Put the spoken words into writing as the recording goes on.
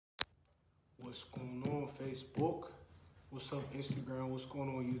What's going on, Facebook? What's up, Instagram? What's going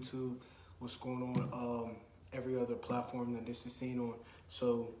on, YouTube? What's going on every other platform that this is seen on?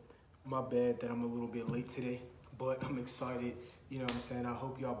 So, my bad that I'm a little bit late today, but I'm excited. You know what I'm saying? I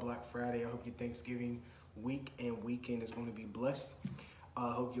hope y'all Black Friday. I hope your Thanksgiving week and weekend is going to be blessed. I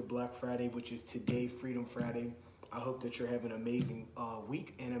hope your Black Friday, which is today, Freedom Friday. I hope that you're having an amazing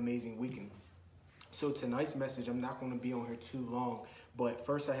week and amazing weekend. So tonight's message, I'm not going to be on here too long, but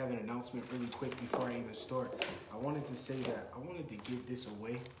first I have an announcement really quick before I even start. I wanted to say that I wanted to give this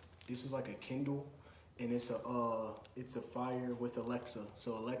away. This is like a Kindle, and it's a Fire with Alexa.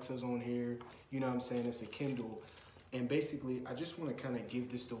 So Alexa's on here, you know what I'm saying? It's a Kindle. And basically, I just want to kind of give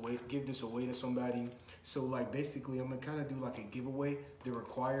this away to somebody. So like basically, I'm gonna kind of do like a giveaway. The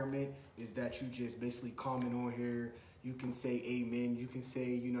requirement is that you just basically comment on here. You can say amen. You can say,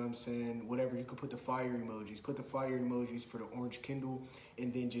 you know what I'm saying, whatever. You can put the fire emojis. Put the fire emojis for the orange Kindle,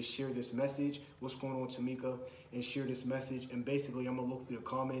 and then just share this message. What's going on, Tamika? And share this message. And basically, I'm gonna look through the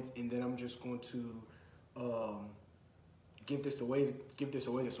comments, and then I'm just going to give this away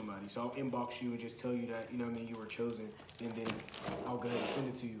to somebody. So I'll inbox you and just tell you that, you know what I mean, you were chosen, and then I'll go ahead and send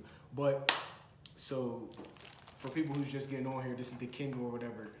it to you. But so for people who's just getting on here, this is the Kindle or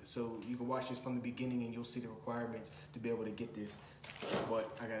whatever. So you can watch this from the beginning and you'll see the requirements to be able to get this.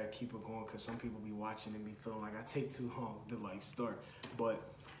 But I gotta keep it going because some people be watching and be feeling like I take too long to like start. But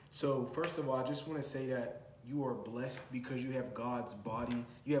so first of all, I just want to say that you are blessed because you have God's body,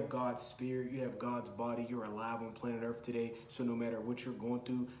 you have God's spirit, you have God's body. You're alive on planet Earth today. So no matter what you're going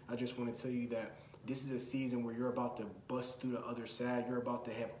through, I just want to tell you that this is a season where you're about to bust through the other side. You're about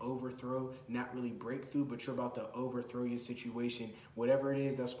to have overthrow, not really breakthrough, but you're about to overthrow your situation. Whatever it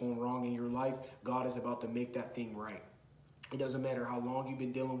is that's going wrong in your life, God is about to make that thing right. It doesn't matter how long you've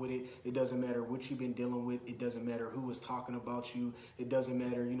been dealing with it. It doesn't matter what you've been dealing with. It doesn't matter who was talking about you. It doesn't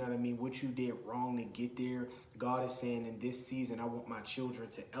matter, you know what I mean, what you did wrong to get there. God is saying in this season, I want my children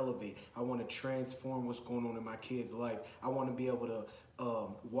to elevate. I want to transform what's going on in my kids' life. I want to be able to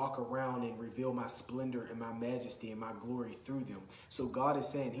walk around and reveal my splendor and my majesty and my glory through them. So God is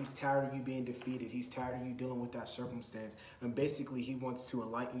saying he's tired of you being defeated. He's tired of you dealing with that circumstance. And basically he wants to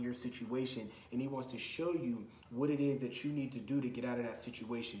enlighten your situation, and he wants to show you what it is that you need to do to get out of that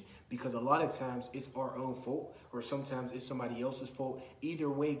situation. Because a lot of times it's our own fault, or sometimes it's somebody else's fault.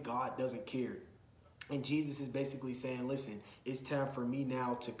 Either way, God doesn't care. And Jesus is basically saying, listen, it's time for me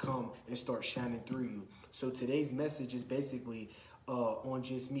now to come and start shining through you. So today's message is basically on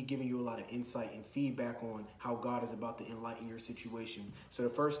just me giving you a lot of insight and feedback on how God is about to enlighten your situation. So the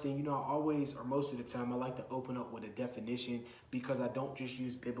first thing, you know, I always, or most of the time, I like to open up with a definition, because I don't just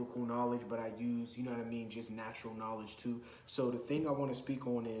use biblical knowledge, but I use, you know what I mean, just natural knowledge too. So the thing I want to speak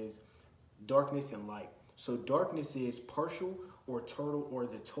on is darkness and light. So darkness is partial or total, or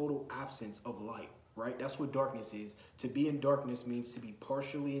the total absence of light. Right? That's what darkness is. To be in darkness means to be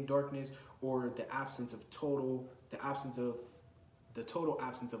partially in darkness, or the absence of total, the total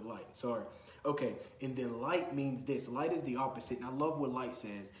absence of light. Sorry. Okay. And then light means this. Light is the opposite. And I love what light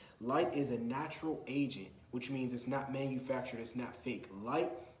says. Light is a natural agent, which means it's not manufactured. It's not fake. Light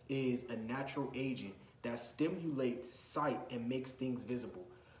is a natural agent that stimulates sight and makes things visible.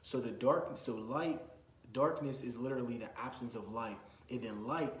 So darkness is literally the absence of light. And then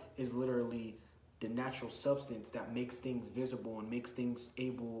light is literally the natural substance that makes things visible and makes things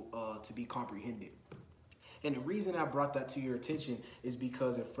able to be comprehended. And the reason I brought that to your attention is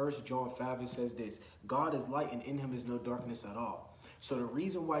because at 1 John 5, it says this: God is light, and in him is no darkness at all. So the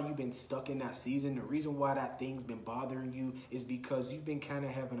reason why you've been stuck in that season, the reason why that thing's been bothering you, is because you've been kind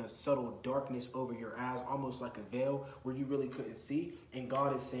of having a subtle darkness over your eyes, almost like a veil where you really couldn't see. And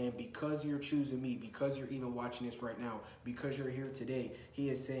God is saying, because you're choosing me, because you're even watching this right now, because you're here today, he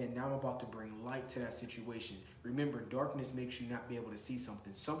is saying, now I'm about to bring light to that situation. Remember, darkness makes you not be able to see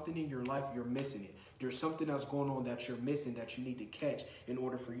something. Something in your life, you're missing it. There's something that's going on that you're missing that you need to catch in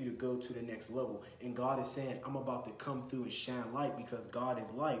order for you to go to the next level. And God is saying, I'm about to come through and shine light, because God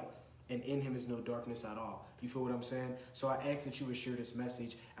is light, and in him is no darkness at all. You feel what I'm saying? So I ask that you would share this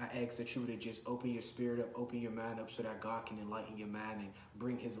message. I ask that you would just open your spirit up, open your mind up, so that God can enlighten your mind and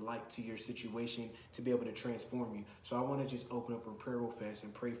bring his light to your situation to be able to transform you. So I want to just open up in prayer real fast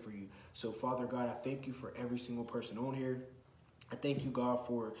and pray for you. So Father God, I thank you for every single person on here. I thank you, God,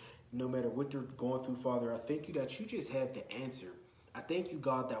 for no matter what they're going through, Father, I thank you that you just have the answer. I thank you,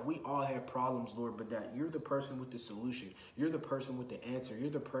 God, that we all have problems, Lord, but that you're the person with the solution. You're the person with the answer. You're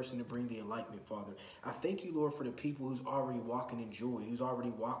the person to bring the enlightenment, Father. I thank you, Lord, for the people who's already walking in joy, who's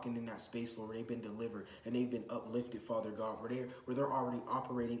already walking in that space, Lord. They've been delivered and they've been uplifted, Father God, where they're already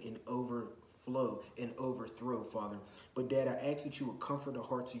operating in overflow flow and overthrow, Father. But Dad, I ask that you would comfort the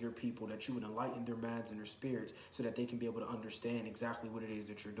hearts of your people, that you would enlighten their minds and their spirits so that they can be able to understand exactly what it is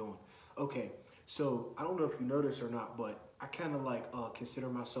that you're doing. Okay, so I don't know if you know this or not, but I kind of like consider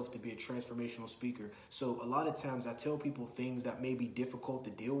myself to be a transformational speaker. So a lot of times I tell people things that may be difficult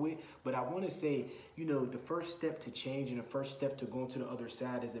to deal with, but I want to say, you know, the first step to change and the first step to going to the other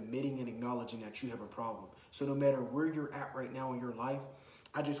side is admitting and acknowledging that you have a problem. So no matter where you're at right now in your life,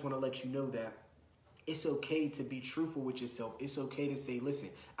 I just want to let you know that it's okay to be truthful with yourself. It's okay to say, listen,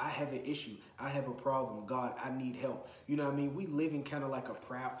 I have an issue. I have a problem. God, I need help. You know what I mean? We live in kind of like a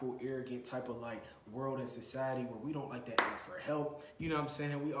prideful, arrogant type of like world and society where we don't like to ask for help. You know what I'm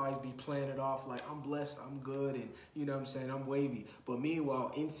saying? We always be playing it off like I'm blessed, I'm good, and you know what I'm saying? I'm wavy. But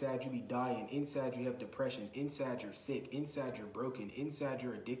meanwhile, inside you be dying. Inside you have depression. Inside you're sick. Inside you're broken. Inside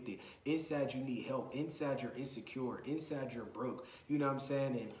you're addicted. Inside you need help. Inside you're insecure. Inside you're broke. You know what I'm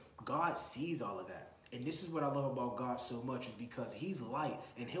saying? And God sees all of that. And this is what I love about God so much, is because he's light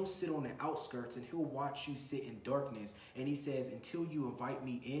and he'll sit on the outskirts and he'll watch you sit in darkness. And he says, until you invite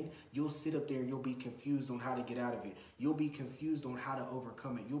me in, you'll sit up there and you'll be confused on how to get out of it. You'll be confused on how to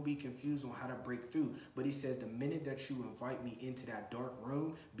overcome it. You'll be confused on how to break through. But he says, the minute that you invite me into that dark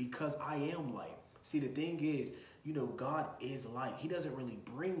room, because I am light. See, the thing is, you know, God is light. He doesn't really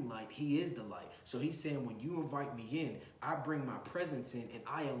bring light. He is the light. So he's saying, when you invite me in, I bring my presence in and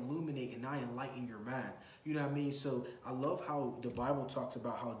I illuminate and I enlighten your mind. You know what I mean? So I love how the Bible talks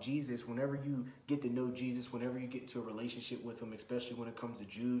about how Jesus, whenever you get to know Jesus, whenever you get into a relationship with him, especially when it comes to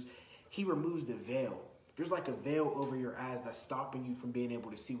Jews, he removes the veil. There's like a veil over your eyes that's stopping you from being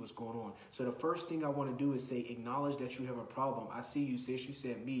able to see what's going on. So the first thing I want to do is say, acknowledge that you have a problem. I see you, sis. You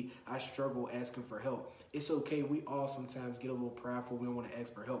said me. I struggle asking for help. It's okay. We all sometimes get a little prideful. We don't want to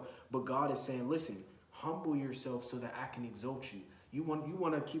ask for help. But God is saying, listen, humble yourself so that I can exalt you. You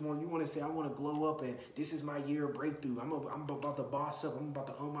want to keep on. You want to say, I want to glow up, and this is my year of breakthrough. I'm about to boss up. I'm about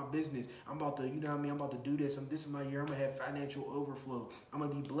to own my business. I'm about to, you know what I mean? I'm about to do this. This is my year. I'm going to have financial overflow. I'm going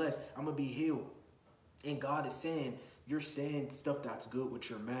to be blessed. I'm going to be healed. And God is saying, you're saying stuff that's good with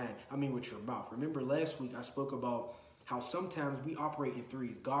your mind. With your mouth. Remember last week I spoke about how sometimes we operate in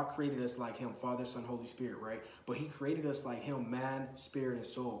threes. God created us like him, Father, Son, Holy Spirit, right? But he created us like him, mind, spirit, and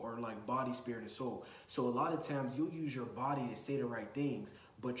soul, or like body, spirit, and soul. So a lot of times you'll use your body to say the right things,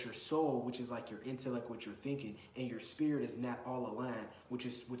 but your soul, which is like your intellect, what you're thinking, and your spirit is not all aligned, which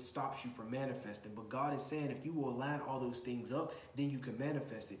is what stops you from manifesting. But God is saying, if you will align all those things up, then you can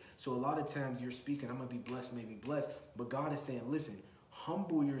manifest it. So a lot of times you're speaking, I'm going to be blessed, maybe blessed. But God is saying, listen,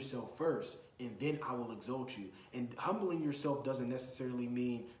 humble yourself first, and then I will exalt you. And humbling yourself doesn't necessarily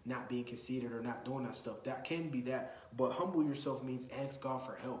mean not being conceited or not doing that stuff. That can be that. But humble yourself means ask God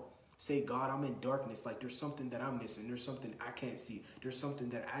for help. Say, God, I'm in darkness. Like there's something that I'm missing. There's something I can't see. There's something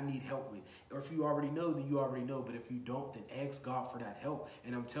that I need help with. Or if you already know, then you already know. But if you don't, then ask God for that help.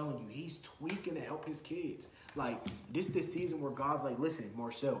 And I'm telling you, he's tweaking to help his kids. Like this season where God's like, listen,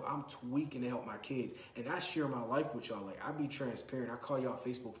 Marcell, I'm tweaking to help my kids. And I share my life with y'all. Like I be transparent. I call y'all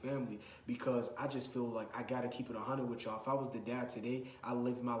Facebook family because I just feel like I got to keep it 100 with y'all. If I was the dad today, I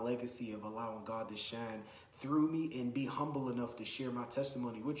live my legacy of allowing God to shine through me and be humble enough to share my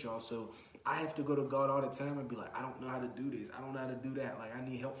testimony with y'all. So I have to go to God all the time and be like, I don't know how to do this. I don't know how to do that. Like I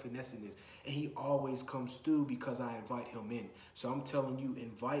need help finessing this. And he always comes through because I invite him in. So I'm telling you,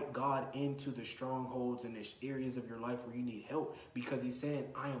 invite God into the strongholds and the areas of your life where you need help, because he's saying,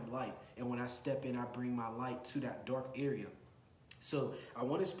 I am light. And when I step in, I bring my light to that dark area. So I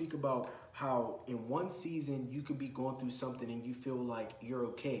want to speak about how in one season you could be going through something and you feel like you're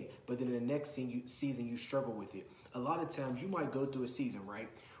okay, but then in the next season you struggle with it. A lot of times you might go through a season, right,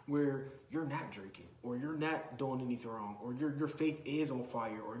 where you're not drinking or you're not doing anything wrong or your faith is on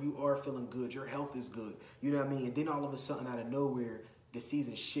fire or you are feeling good, your health is good, you know what I mean? And then all of a sudden out of nowhere, the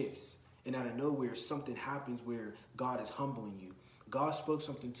season shifts, and out of nowhere something happens where God is humbling you. God spoke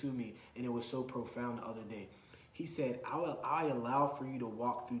something to me and it was so profound the other day. He said, I allow for you to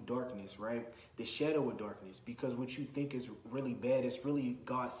walk through darkness, right? The shadow of darkness, because what you think is really bad is really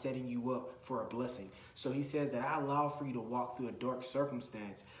God setting you up for a blessing. So he says that I allow for you to walk through a dark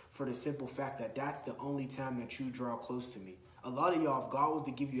circumstance for the simple fact that that's the only time that you draw close to me. A lot of y'all, if God was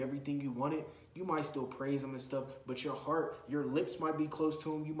to give you everything you wanted, you might still praise him and stuff, but your heart, your lips might be close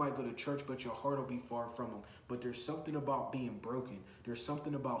to him. You might go to church, but your heart will be far from him. But there's something about being broken. There's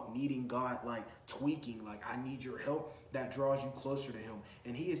something about needing God, like tweaking, like I need your help. that draws you closer to him.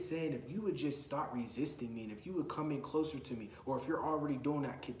 And he is saying, if you would just stop resisting me, and if you would come in closer to me, or if you're already doing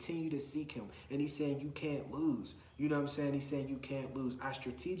that, continue to seek him. And he's saying you can't lose. You know what I'm saying? He's saying you can't lose. I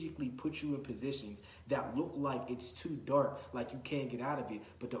strategically put you in positions that look like it's too dark, like you can't get out of it.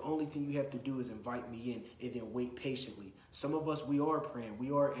 But the only thing you have to do is invite me in and then wait patiently. Some of us, we are praying.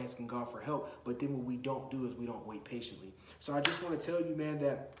 We are asking God for help. But then what we don't do is we don't wait patiently. So I just want to tell you, man,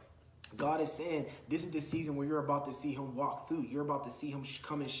 that God is saying this is the season where you're about to see him walk through. You're about to see him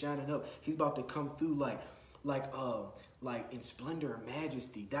come and shining up. He's about to come through like in splendor and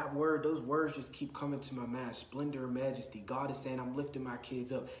majesty. That word, those words just keep coming to my mind. Splendor and majesty. God is saying, I'm lifting my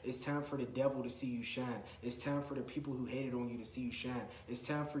kids up. It's time for the devil to see you shine. It's time for the people who hated on you to see you shine. It's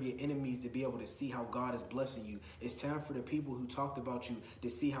time for your enemies to be able to see how God is blessing you. It's time for the people who talked about you to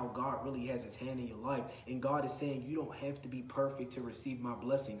see how God really has his hand in your life. And God is saying, you don't have to be perfect to receive my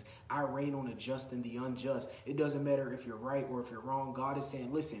blessings. I reign on the just and the unjust. It doesn't matter if you're right or if you're wrong. God is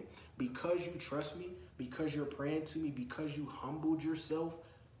saying, listen, because you trust me, because you're praying to me, because you humbled yourself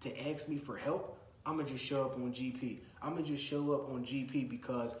to ask me for help, I'm going to just show up on GP. I'm going to just show up on GP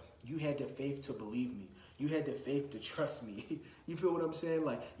because you had the faith to believe me. You had the faith to trust me. You feel what I'm saying?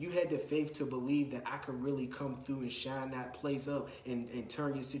 Like, you had the faith to believe that I could really come through and shine that place up and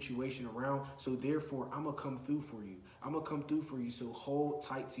turn your situation around. So therefore, I'm going to come through for you. I'm going to come through for you. So hold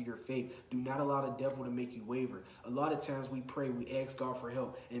tight to your faith. Do not allow the devil to make you waver. A lot of times we pray, we ask God for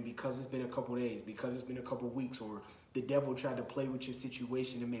help. And because it's been a couple days, because it's been a couple weeks, or the devil tried to play with your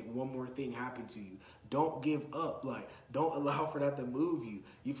situation and make one more thing happen to you. Don't give up. Like, don't allow for that to move you.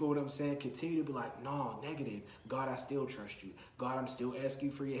 You feel what I'm saying? Continue to be like, no, negative. God, I still trust you. God, I'm still asking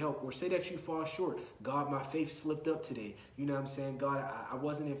you for your help. Or say that you fall short. God, my faith slipped up today. You know what I'm saying? God, I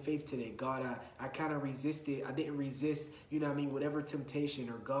wasn't in faith today. God, I kind of resisted. I didn't resist, you know what I mean, whatever temptation.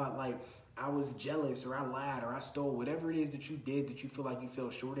 Or God, like, I was jealous, or I lied, or I stole, whatever it is that you did that you feel like you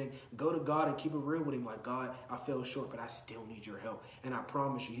fell short in. Go to God and keep it real with him. Like, God, I fell short, but I still need your help. And I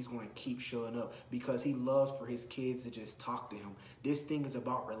promise you, he's going to keep showing up because he loves for his kids to just talk to him. This thing is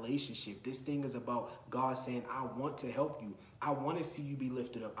about relationship. This thing is about God saying, I want to help you. I want to see you be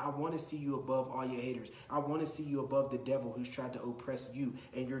lifted up. I want to see you above all your haters. I want to see you above the devil who's tried to oppress you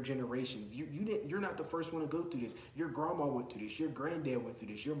and your generations. You're not the first one to go through this. Your grandma went through this. Your granddad went through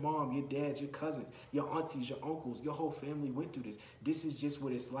this. Your mom, your dad, your cousins, your aunties, your uncles, your whole family went through this. This is just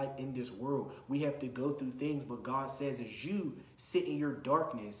what it's like in this world. We have to go through things, but God says as you sit in your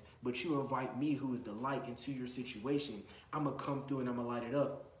darkness, but you invite me who is the light into your situation, I'm going to come through and I'm going to light it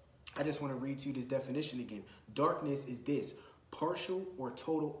up. I just want to read to you this definition again. Darkness is this: partial or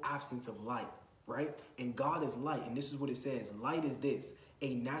total absence of light, right? And God is light. And this is what it says. Light is this: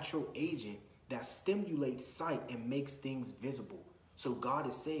 a natural agent that stimulates sight and makes things visible. So God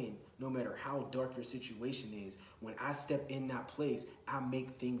is saying, no matter how dark your situation is, when I step in that place, I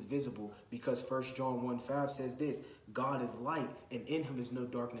make things visible, because 1 John 1:5 says this: God is light and in him is no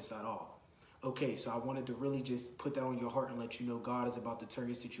darkness at all. Okay, so I wanted to really just put that on your heart and let you know God is about to turn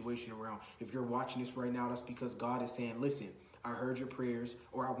your situation around. If you're watching this right now, that's because God is saying, listen, I heard your prayers,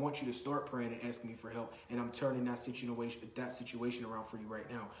 or I want you to start praying and asking me for help, and I'm turning that situation around for you right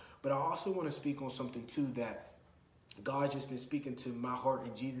now. But I also want to speak on something too that God's just been speaking to my heart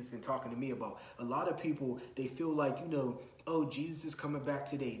and Jesus been talking to me about. A lot of people, they feel like, you know, oh, Jesus is coming back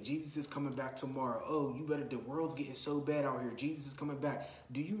today. Jesus is coming back tomorrow. Oh, you better, the world's getting so bad out here. Jesus is coming back.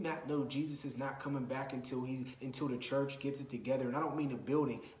 Do you not know Jesus is not coming back until the church gets it together? And I don't mean the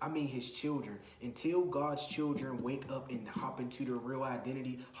building. I mean his children. Until God's children wake up and hop into their real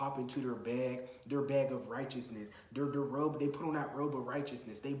identity, hop into their bag of righteousness, their robe, they put on that robe of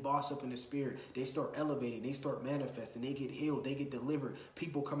righteousness. They boss up in the spirit. They start elevating. They start manifesting. They get healed. They get delivered.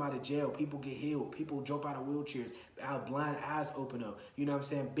 People come out of jail. People get healed. People jump out of wheelchairs. Blind eyes open up. You know what I'm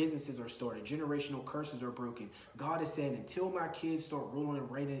saying? Businesses are started. Generational curses are broken. God is saying, until my kids start ruling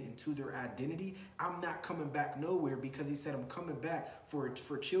and reigning into their identity, I'm not coming back nowhere, because he said I'm coming back for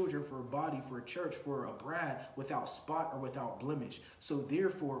children, for a body, for a church, for a bride without spot or without blemish. So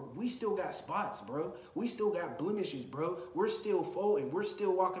therefore, we still got spots, bro. We still got blemishes, bro. We're still folding. We're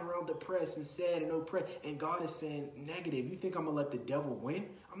still walking around depressed and sad and oppressed. And God is saying, negative. You think I'm going to let the devil win?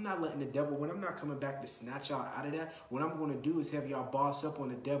 I'm not letting the devil win. I'm not coming back to snatch y'all out of that. What I'm going to do is have y'all boss up on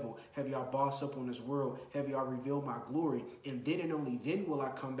the devil, have y'all boss up on this world, have y'all reveal my glory, and then and only then will I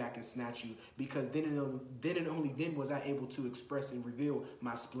come back and snatch you, because then and only then was I able to express and reveal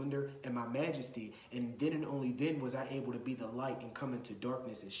my splendor and my majesty, and then and only then was I able to be the light and come into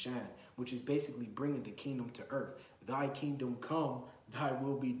darkness and shine, which is basically bringing the kingdom to earth. Thy kingdom come, thy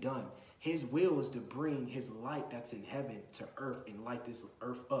will be done. His will is to bring his light that's in heaven to earth and light this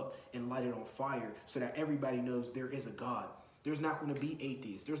earth up and light it on fire so that everybody knows there is a God. There's not going to be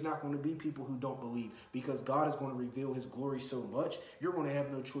atheists. There's not going to be people who don't believe, because God is going to reveal his glory so much, you're going to have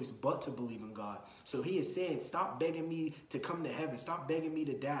no choice but to believe in God. So he is saying, stop begging me to come to heaven. Stop begging me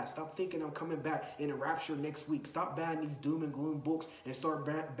to die. Stop thinking I'm coming back in a rapture next week. Stop buying these doom and gloom books and start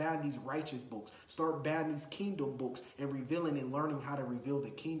buying these righteous books. Start buying these kingdom books and revealing and learning how to reveal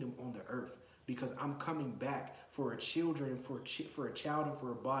the kingdom on the earth. Because I'm coming back for a children, for a child and for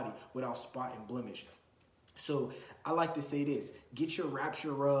a body without spot and blemish. So I like to say this: get your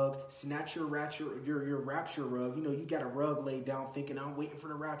rapture rug, snatch your rapture rug. You know, you got a rug laid down thinking, I'm waiting for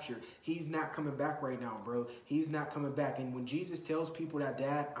the rapture. He's not coming back right now, bro. He's not coming back. And when Jesus tells people that,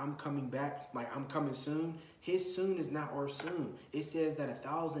 Dad, I'm coming back, like I'm coming soon, his soon is not our soon. It says that a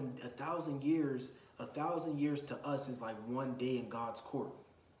thousand years to us is like one day in God's court.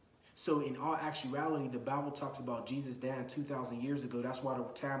 So in all actuality, the Bible talks about Jesus dying 2,000 years ago. That's why the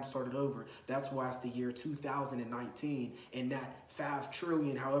time started over. That's why it's the year 2019 and not 5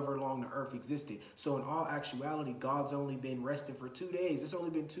 trillion, however long the earth existed. So in all actuality, God's only been resting for 2 days. It's only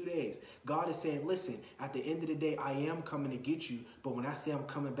been 2 days. God is saying, listen, at the end of the day, I am coming to get you. But when I say I'm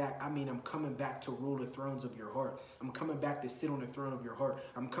coming back, I mean I'm coming back to rule the thrones of your heart. I'm coming back to sit on the throne of your heart.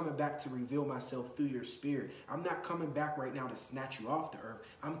 I'm coming back to reveal myself through your spirit. I'm not coming back right now to snatch you off the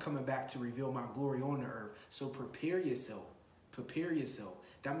earth. I'm coming back to reveal my glory on the earth. So prepare yourself. Prepare yourself.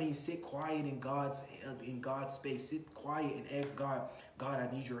 That means sit quiet in God's space. Sit quiet and ask God, God,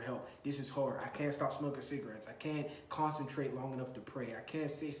 I need your help. This is hard. I can't stop smoking cigarettes. I can't concentrate long enough to pray. I can't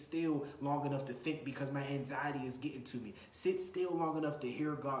sit still long enough to think because my anxiety is getting to me. Sit still long enough to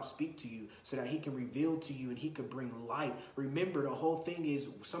hear God speak to you so that he can reveal to you and he can bring light. Remember, the whole thing is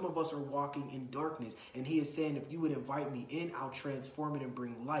some of us are walking in darkness, and he is saying, if you would invite me in, I'll transform it and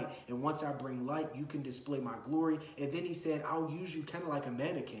bring light. And once I bring light, you can display my glory. And then he said, I'll use you kind of like a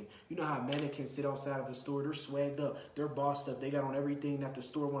mannequin. You know how mannequins sit outside of a store? They're swagged up. They're bossed up. They got on everything that the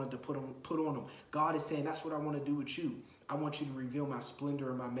store wanted to put on them. God is saying, that's what I want to do with you. I want you to reveal my splendor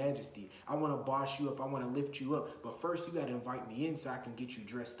and my majesty. I want to boss you up. I want to lift you up. But first, you got to invite me in so I can get you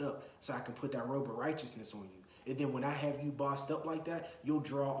dressed up, so I can put that robe of righteousness on you. And then when I have you bossed up like that, you'll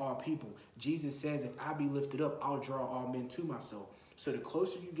draw all people. Jesus says, if I be lifted up, I'll draw all men to myself. So the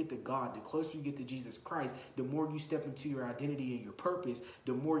closer you get to God, the closer you get to Jesus Christ, the more you step into your identity and your purpose,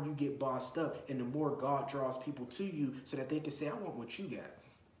 the more you get bossed up, and the more God draws people to you so that they can say, I want what you got.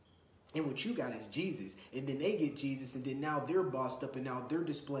 And what you got is Jesus. And then they get Jesus, and then now they're bossed up, and now they're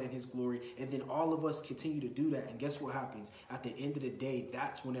displaying his glory. And then all of us continue to do that. And guess what happens? At the end of the day,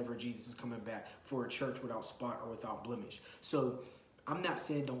 that's whenever Jesus is coming back for a church without spot or without blemish. So I'm not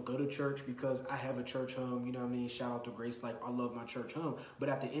saying don't go to church, because I have a church home, you know what I mean? Shout out to Grace Life. I love my church home. But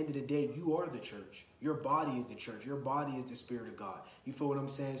at the end of the day, you are the church. Your body is the church. Your body is the Spirit of God. You feel what I'm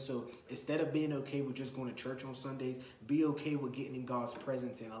saying? So instead of being okay with just going to church on Sundays, be okay with getting in God's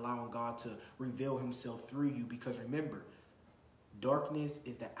presence and allowing God to reveal himself through you. Because remember, darkness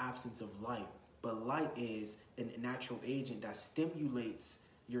is the absence of light, but light is a natural agent that stimulates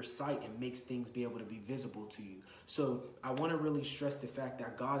your sight and makes things be able to be visible to you. So I want to really stress the fact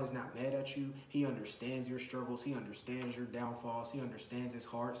that God is not mad at you. He understands your struggles. He understands your downfalls. He understands it's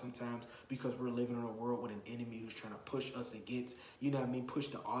hard sometimes, because we're living in a world with an enemy who's trying to push us against, you know what I mean, push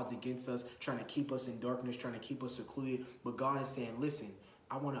the odds against us, trying to keep us in darkness, trying to keep us secluded. But God is saying, listen,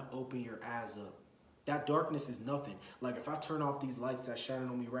 I want to open your eyes up. That darkness is nothing. Like if I turn off these lights that's shining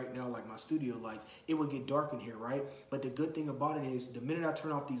on me right now, like my studio lights, it would get dark in here, right? But the good thing about it is the minute I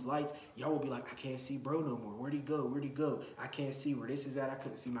turn off these lights, y'all will be like, I can't see bro no more. Where'd he go? Where'd he go? I can't see where this is at. I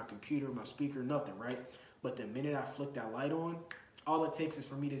couldn't see my computer, my speaker, nothing, right? But the minute I flick that light on, all it takes is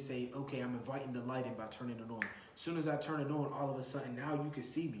for me to say, okay, I'm inviting the light in by turning it on. As soon as I turn it on, all of a sudden, now you can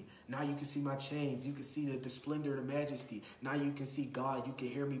see me. Now you can see my chains. You can see the splendor, the majesty. Now you can see God. You can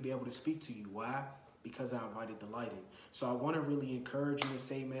hear me be able to speak to you. Why? Because I invited the light in. So I want to really encourage you and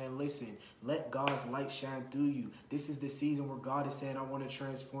say, man, listen, let God's light shine through you. This is the season where God is saying, I want to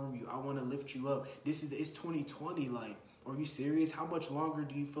transform you. I want to lift you up. It's 2020. Like, are you serious? How much longer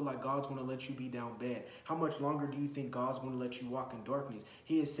do you feel like God's going to let you be down bad? How much longer do you think God's going to let you walk in darkness?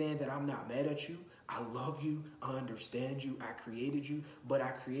 He is saying that I'm not mad at you. I love you. I understand you. I created you, but I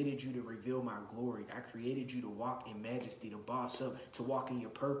created you to reveal my glory. I created you to walk in majesty, to boss up, to walk in your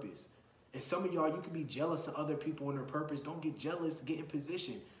purpose. And some of y'all, you can be jealous of other people and their purpose. Don't get jealous, get in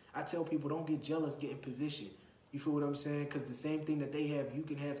position. I tell people, don't get jealous, get in position. You feel what I'm saying? Because the same thing that they have, you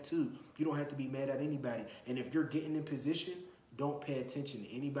can have too. You don't have to be mad at anybody. And if you're getting in position, don't pay attention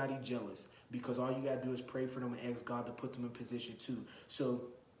to anybody jealous, because all you got to do is pray for them and ask God to put them in position too. So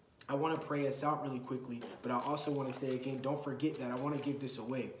I want to pray us out really quickly, but I also want to say again, don't forget that I want to give this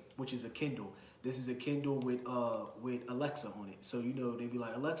away, which is a Kindle. This is a Kindle with Alexa on it. So, you know, they'd be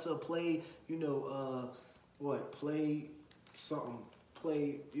like, Alexa, play, you know, play something,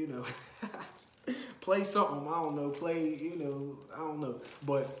 play, you know, play something, I don't know, play, you know, I don't know.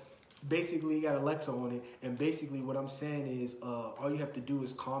 But basically, you got Alexa on it, and basically what I'm saying is all you have to do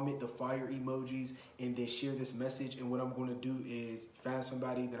is comment the fire emojis and then share this message, and what I'm going to do is find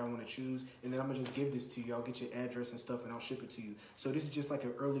somebody that I want to choose, and then I'm going to just give this to you. I'll get your address and stuff, and I'll ship it to you. So this is just like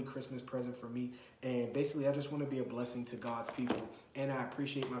an early Christmas present for me, and basically I just want to be a blessing to God's people, and I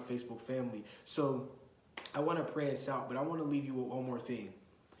appreciate my Facebook family. So I want to pray us out, but I want to leave you with one more thing.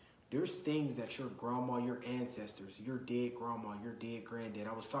 There's things that your grandma, your ancestors, your dead grandma, your dead granddad.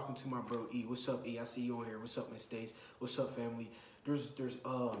 I was talking to my bro E. What's up, E? I see you on here. What's up, Miss Stace? What's up, family? There's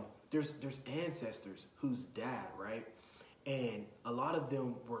ancestors who's died, right? And a lot of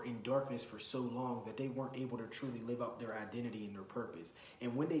them were in darkness for so long that they weren't able to truly live out their identity and their purpose.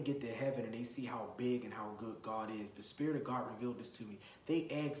 And when they get to heaven and they see how big and how good God is, the Spirit of God revealed this to me. They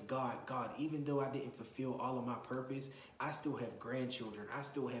asked God, even though I didn't fulfill all of my purpose, I still have grandchildren. I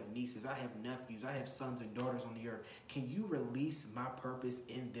still have nieces. I have nephews. I have sons and daughters on the earth. Can you release my purpose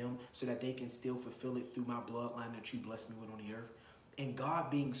in them so that they can still fulfill it through my bloodline that you blessed me with on the earth? And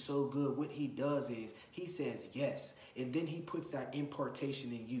God being so good, what he does is he says yes. And then he puts that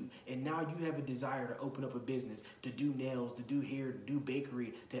impartation in you. And now you have a desire to open up a business, to do nails, to do hair, to do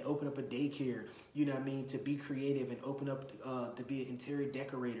bakery, to open up a daycare, you know what I mean, to be creative and open up, to be an interior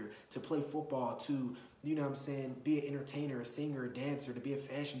decorator, to play football, to, you know what I'm saying, be an entertainer, a singer, a dancer, to be a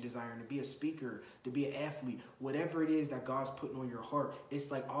fashion designer, to be a speaker, to be an athlete. Whatever it is that God's putting on your heart, it's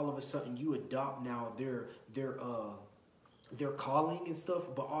like all of a sudden you adopt now their calling and stuff,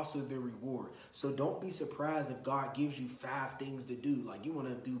 but also their reward. So don't be surprised if God gives you 5 things to do. Like you want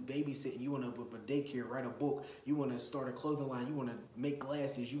to do babysitting, you want to open up a daycare, write a book, you want to start a clothing line, you want to make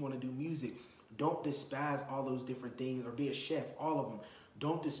glasses, you want to do music. Don't despise all those different things, or be a chef, all of them.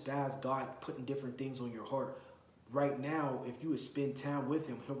 Don't despise God putting different things on your heart. Right now, if you would spend time with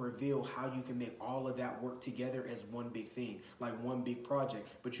him, he'll reveal how you can make all of that work together as one big thing, like one big project.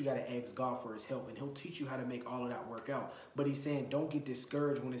 But you got to ask God for his help, and he'll teach you how to make all of that work out. But he's saying don't get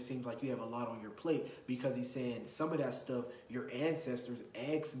discouraged when it seems like you have a lot on your plate, because he's saying some of that stuff your ancestors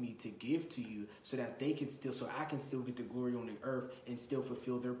asked me to give to you so that they can still, so I can still get the glory on the earth and still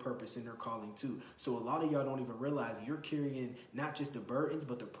fulfill their purpose and their calling too. So a lot of y'all don't even realize you're carrying not just the burdens,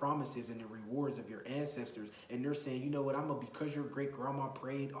 but the promises and the rewards of your ancestors. And they're saying, you know what, because your great grandma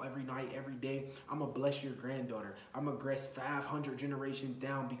prayed every night, every day, I'm going to bless your granddaughter. I'm going to bless 500 generations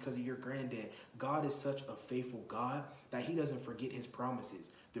down because of your granddad. God is such a faithful God that he doesn't forget his promises.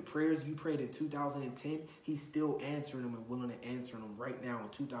 The prayers you prayed in 2010, he's still answering them and willing to answer them right now in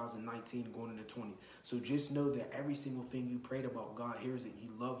 2019 going into 20. So just know that every single thing you prayed about, God hears it. He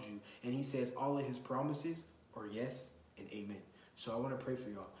loves you. And he says all of his promises are yes and amen. So I want to pray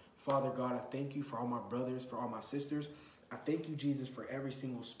for y'all. Father God, I thank you for all my brothers, for all my sisters. I thank you, Jesus, for every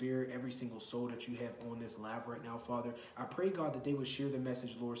single spirit, every single soul that you have on this live right now, Father. I pray, God, that they would share the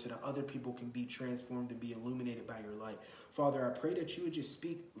message, Lord, so that other people can be transformed and be illuminated by your light. Father, I pray that you would just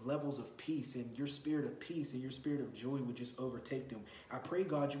speak levels of peace, and your spirit of peace and your spirit of joy would just overtake them. I pray,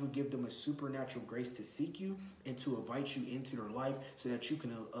 God, you would give them a supernatural grace to seek you and to invite you into their life so that you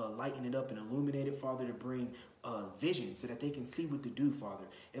can lighten it up and illuminate it, Father, to bring vision so that they can see what to do, Father.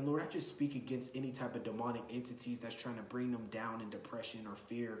 And Lord, I just speak against any type of demonic entities that's trying to bring them down in depression or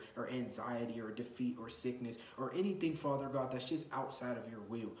fear or anxiety or defeat or sickness or anything, Father God, that's just outside of your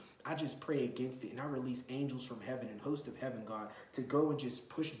will. I just pray against it, and I release angels from heaven and hosts of heaven, God, to go and just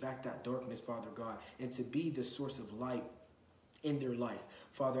push back that darkness, Father God, and to be the source of light in their life.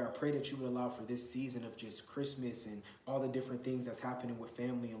 Father, I pray that you would allow for this season of just Christmas and all the different things that's happening with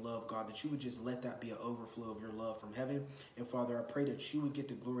family and love, God, that you would just let that be an overflow of your love from heaven. And Father, I pray that you would get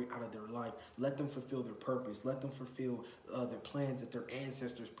the glory out of their life. Let them fulfill their purpose. Let them fulfill the plans that their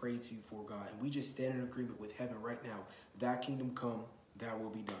ancestors prayed to you for, God. And we just stand in agreement with heaven right now. Thy kingdom come, thy will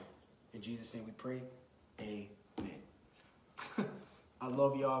be done. In Jesus' name we pray. Amen. I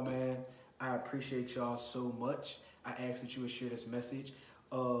love y'all, man. I appreciate y'all so much. I ask that you would share this message.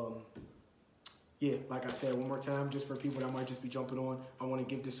 Yeah, like I said, one more time, just for people that might just be jumping on, I want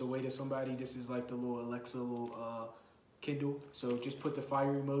to give this away to somebody. This is like the little Alexa, little Kindle. So just put the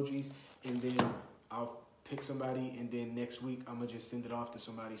fire emojis, and then I'll pick somebody, and then next week I'm going to just send it off to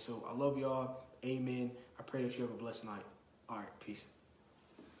somebody. So I love y'all. Amen. I pray that you have a blessed night. All right, peace.